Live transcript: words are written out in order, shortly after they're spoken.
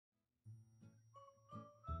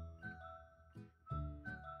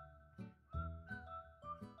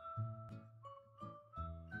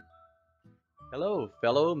Hello,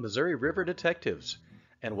 fellow Missouri River detectives,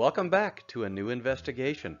 and welcome back to a new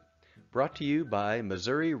investigation brought to you by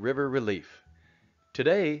Missouri River Relief.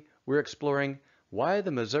 Today, we're exploring why the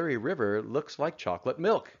Missouri River looks like chocolate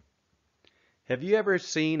milk. Have you ever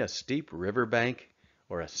seen a steep riverbank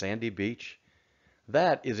or a sandy beach?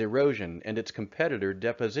 That is erosion and its competitor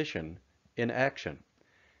deposition in action.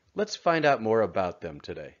 Let's find out more about them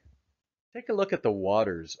today. Take a look at the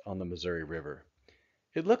waters on the Missouri River.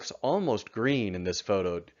 It looks almost green in this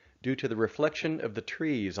photo due to the reflection of the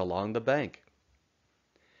trees along the bank.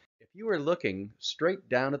 If you were looking straight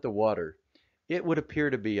down at the water, it would appear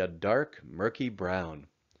to be a dark, murky brown.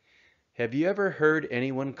 Have you ever heard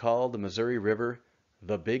anyone call the Missouri River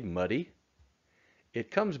the Big Muddy?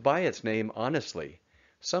 It comes by its name honestly.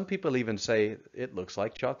 Some people even say it looks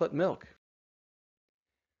like chocolate milk.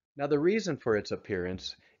 Now, the reason for its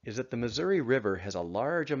appearance is that the Missouri River has a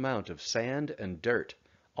large amount of sand and dirt,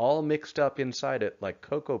 all mixed up inside it like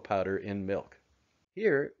cocoa powder in milk.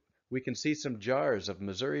 Here, we can see some jars of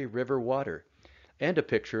Missouri River water and a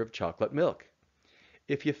picture of chocolate milk.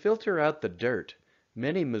 If you filter out the dirt,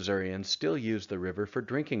 many Missourians still use the river for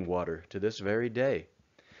drinking water to this very day.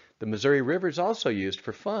 The Missouri River is also used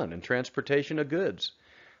for fun and transportation of goods.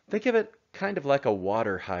 Think of it kind of like a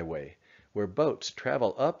water highway where boats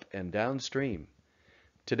travel up and downstream.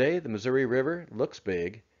 Today, the Missouri River looks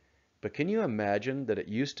big, but can you imagine that it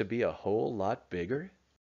used to be a whole lot bigger?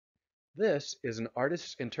 This is an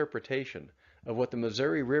artist's interpretation of what the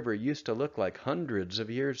Missouri River used to look like hundreds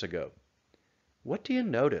of years ago. What do you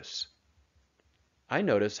notice? I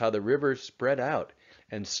notice how the river spread out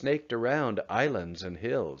and snaked around islands and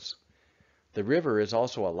hills. The river is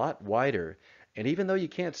also a lot wider, and even though you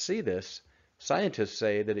can't see this, scientists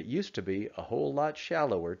say that it used to be a whole lot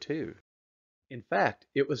shallower too. In fact,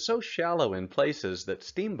 it was so shallow in places that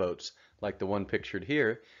steamboats, like the one pictured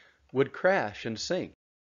here, would crash and sink.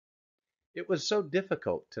 It was so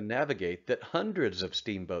difficult to navigate that hundreds of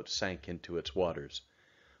steamboats sank into its waters.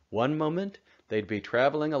 One moment they'd be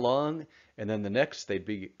traveling along, and then the next they'd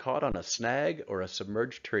be caught on a snag or a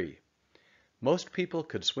submerged tree. Most people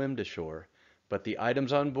could swim to shore, but the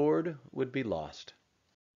items on board would be lost.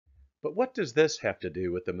 But what does this have to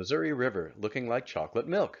do with the Missouri River looking like chocolate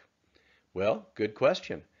milk? Well, good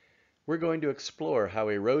question. We're going to explore how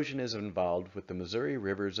erosion is involved with the Missouri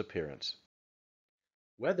River's appearance.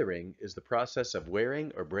 Weathering is the process of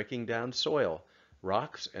wearing or breaking down soil,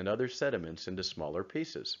 rocks, and other sediments into smaller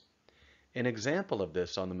pieces. An example of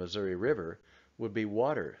this on the Missouri River would be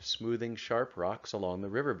water smoothing sharp rocks along the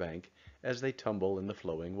riverbank as they tumble in the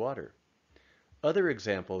flowing water. Other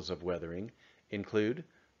examples of weathering include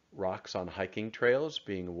rocks on hiking trails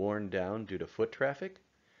being worn down due to foot traffic,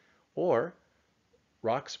 or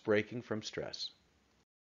rocks breaking from stress.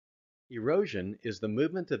 Erosion is the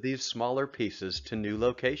movement of these smaller pieces to new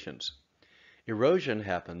locations. Erosion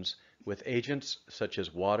happens with agents such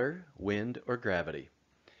as water, wind, or gravity.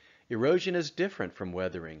 Erosion is different from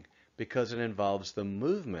weathering because it involves the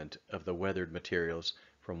movement of the weathered materials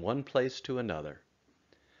from one place to another.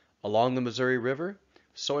 Along the Missouri River,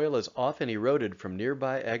 soil is often eroded from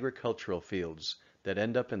nearby agricultural fields that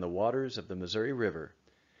end up in the waters of the Missouri River,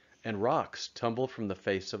 and rocks tumble from the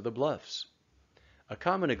face of the bluffs. A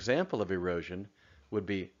common example of erosion would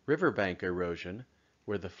be riverbank erosion,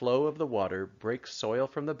 where the flow of the water breaks soil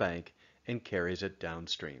from the bank and carries it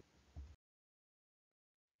downstream.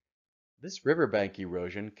 This riverbank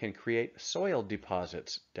erosion can create soil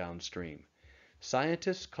deposits downstream.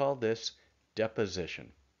 Scientists call this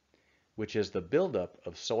deposition, which is the buildup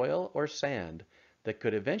of soil or sand that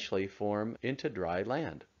could eventually form into dry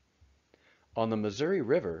land. On the Missouri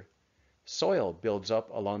River, soil builds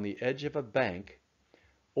up along the edge of a bank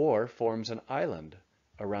or forms an island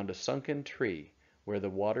around a sunken tree where the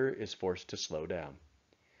water is forced to slow down.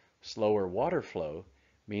 Slower water flow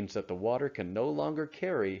means that the water can no longer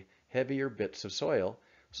carry heavier bits of soil,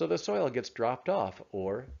 so the soil gets dropped off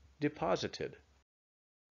or deposited.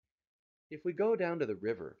 If we go down to the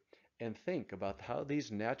river and think about how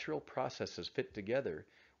these natural processes fit together,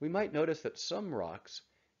 we might notice that some rocks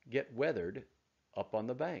get weathered up on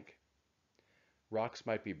the bank. Rocks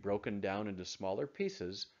might be broken down into smaller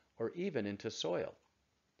pieces or even into soil.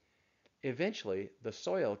 Eventually, the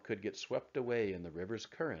soil could get swept away in the river's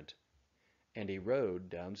current and erode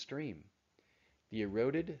downstream. The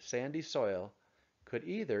eroded, sandy soil could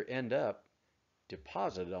either end up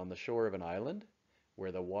deposited on the shore of an island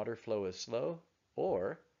where the water flow is slow,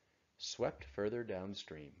 or swept further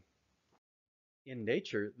downstream. In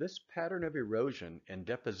nature, this pattern of erosion and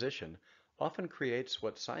deposition often creates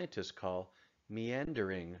what scientists call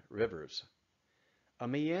meandering rivers. A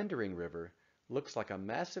meandering river looks like a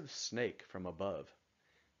massive snake from above,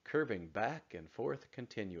 curving back and forth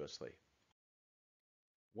continuously.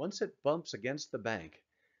 Once it bumps against the bank,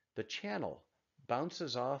 the channel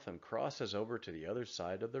bounces off and crosses over to the other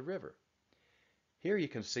side of the river. Here you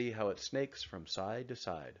can see how it snakes from side to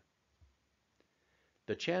side.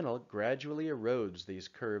 The channel gradually erodes these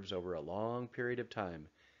curves over a long period of time,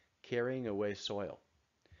 carrying away soil.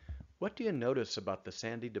 What do you notice about the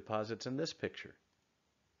sandy deposits in this picture?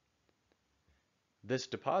 This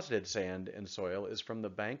deposited sand and soil is from the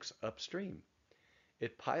banks upstream.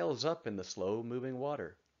 It piles up in the slow-moving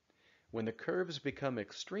water. When the curves become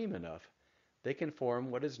extreme enough, they can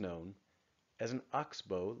form what is known as an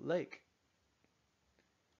oxbow lake.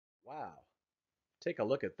 Wow, take a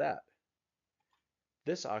look at that.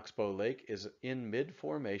 This oxbow lake is in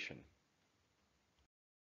mid-formation.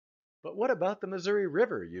 But what about the Missouri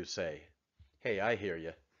River, you say? Hey, I hear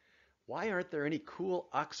you. Why aren't there any cool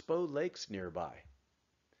oxbow lakes nearby?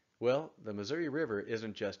 Well, the Missouri River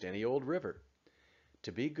isn't just any old river.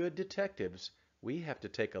 To be good detectives, we have to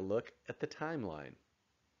take a look at the timeline.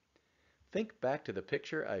 Think back to the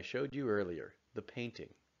picture I showed you earlier, the painting.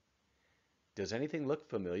 Does anything look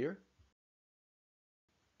familiar?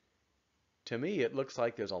 To me, it looks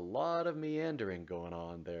like there's a lot of meandering going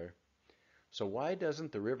on there. So why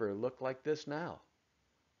doesn't the river look like this now?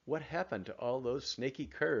 What happened to all those snaky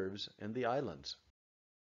curves and the islands?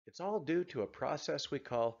 It's all due to a process we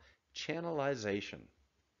call channelization.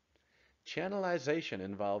 Channelization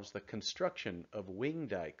involves the construction of wing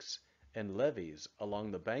dikes and levees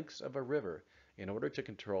along the banks of a river in order to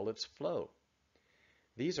control its flow.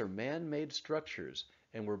 These are man-made structures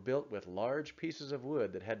and were built with large pieces of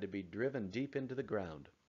wood that had to be driven deep into the ground.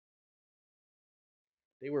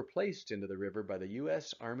 They were placed into the river by the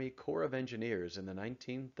U.S. Army Corps of Engineers in the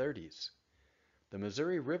 1930s. The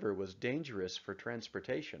Missouri River was dangerous for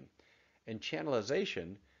transportation, and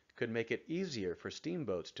channelization could make it easier for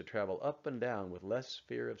steamboats to travel up and down with less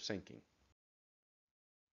fear of sinking.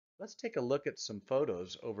 Let's take a look at some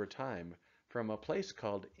photos over time from a place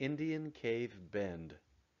called Indian Cave Bend.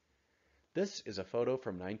 This is a photo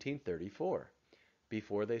from 1934,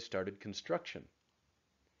 before they started construction.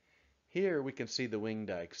 Here we can see the wing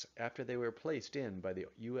dikes after they were placed in by the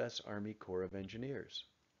U.S. Army Corps of Engineers.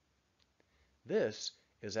 This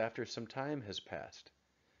is after some time has passed.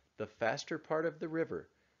 The faster part of the river,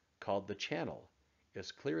 called the channel,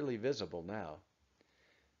 is clearly visible now.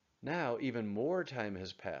 Now even more time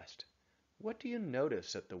has passed. What do you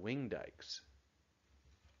notice at the wing dikes?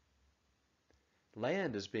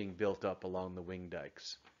 Land is being built up along the wing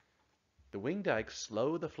dikes. The wing dikes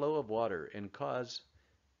slow the flow of water and cause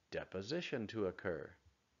deposition to occur.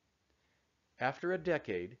 After a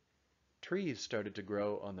decade, trees started to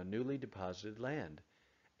grow on the newly deposited land,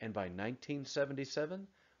 and by 1977,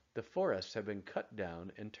 the forests have been cut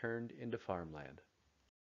down and turned into farmland.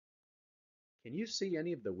 Can you see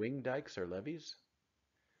any of the wing dikes or levees?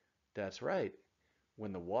 That's right.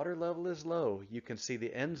 When the water level is low, you can see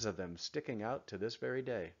the ends of them sticking out to this very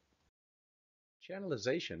day.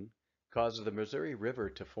 Channelization causes the Missouri River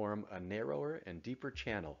to form a narrower and deeper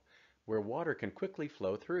channel where water can quickly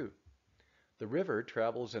flow through. The river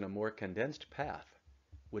travels in a more condensed path,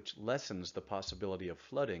 which lessens the possibility of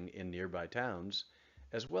flooding in nearby towns,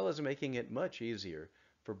 as well as making it much easier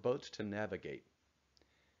for boats to navigate.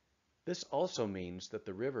 This also means that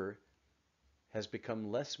the river has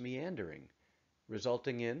become less meandering,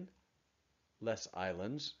 resulting in less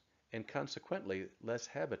islands and consequently less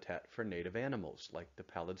habitat for native animals like the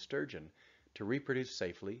pallid sturgeon to reproduce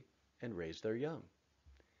safely and raise their young.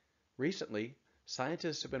 Recently,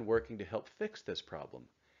 scientists have been working to help fix this problem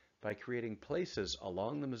by creating places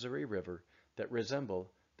along the Missouri River that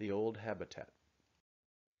resemble the old habitat.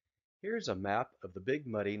 Here's a map of the Big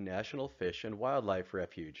Muddy National Fish and Wildlife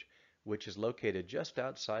Refuge, which is located just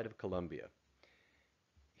outside of Columbia.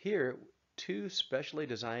 Here, two specially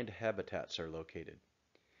designed habitats are located.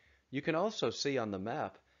 You can also see on the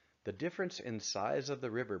map the difference in size of the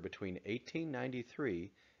river between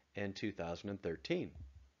 1893 and 2013.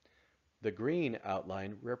 The green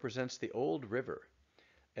outline represents the old river,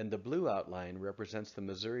 and the blue outline represents the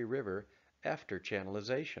Missouri River after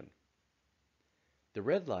channelization. The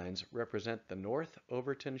red lines represent the North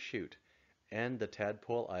Overton Chute and the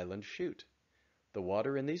Tadpole Island Chute. The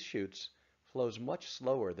water in these chutes flows much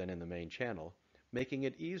slower than in the main channel, making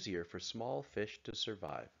it easier for small fish to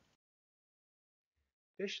survive.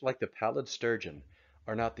 Fish like the pallid sturgeon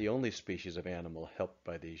are not the only species of animal helped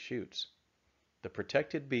by these chutes. The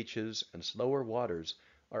protected beaches and slower waters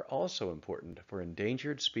are also important for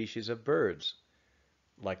endangered species of birds,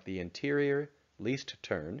 like the interior least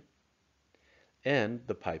tern and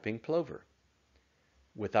the piping plover.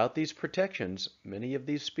 Without these protections, many of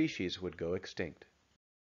these species would go extinct.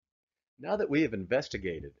 Now that we have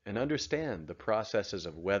investigated and understand the processes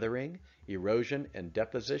of weathering, erosion, and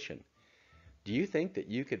deposition, do you think that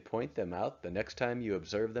you could point them out the next time you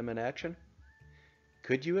observe them in action?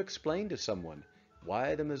 Could you explain to someone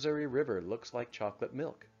why the Missouri River looks like chocolate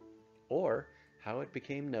milk, or how it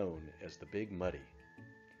became known as the Big Muddy?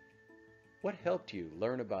 What helped you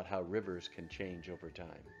learn about how rivers can change over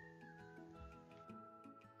time?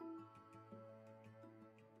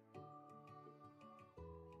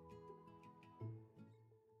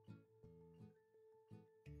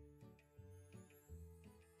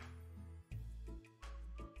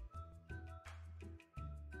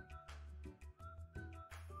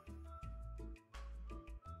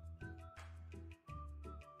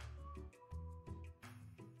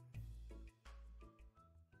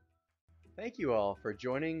 Thank you all for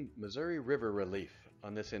joining Missouri River Relief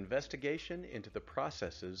on this investigation into the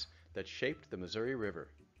processes that shaped the Missouri River.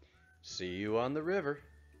 See you on the river.